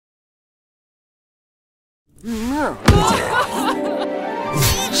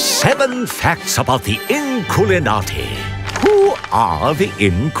7 facts about the Inkulinati. Who are the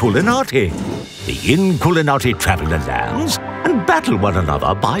Inkulinati? The Inkulinati travel the lands and battle one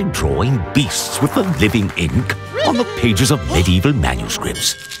another by drawing beasts with the living ink on the pages of medieval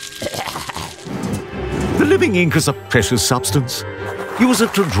manuscripts. The living ink is a precious substance. Use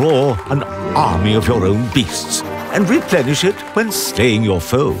it to draw an army of your own beasts and replenish it when slaying your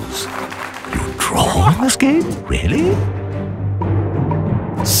foes. You draw in this game? Really?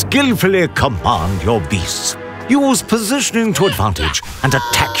 Skillfully command your beasts. Use positioning to advantage and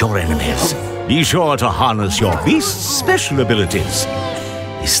attack your enemies. Be sure to harness your beast's special abilities.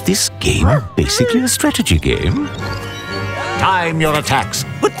 Is this game basically a strategy game? Time your attacks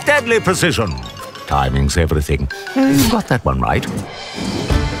with deadly precision. Timing's everything. You got that one right.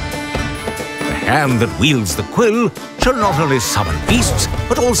 The hand that wields the quill shall not only summon beasts,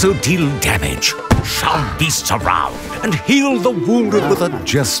 but also deal damage, shove beasts around, and heal the wounded with a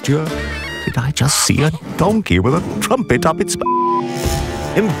gesture. Did I just see a donkey with a trumpet up its back?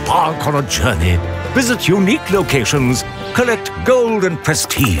 Embark on a journey, visit unique locations, collect gold and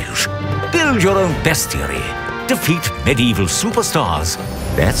prestige, build your own bestiary, defeat medieval superstars.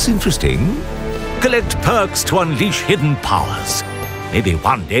 That's interesting. Collect perks to unleash hidden powers. Maybe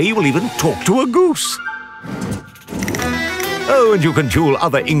one day you will even talk to a goose. Oh, and you can duel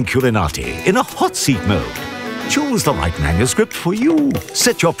other Inkulinati in a hot seat mode. Choose the right manuscript for you.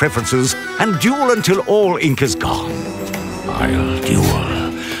 Set your preferences and duel until all ink is gone. I'll duel.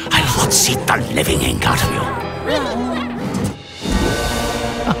 I'll hot seat the living ink out of you.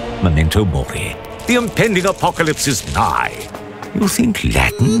 Memento mori. The impending apocalypse is nigh. You think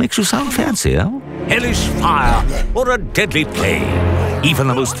Latin makes you sound fancy, huh? Hellish fire or a deadly plague. Even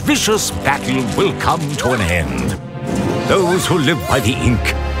the most vicious battle will come to an end. Those who live by the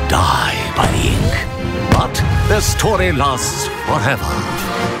ink die by the ink. But their story lasts forever.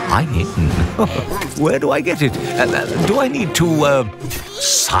 Where do I get it? Do I need to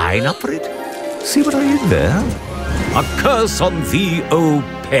sign up for it? See what I did there? A curse on thee, O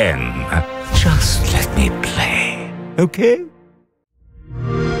pen. Just let me play, okay?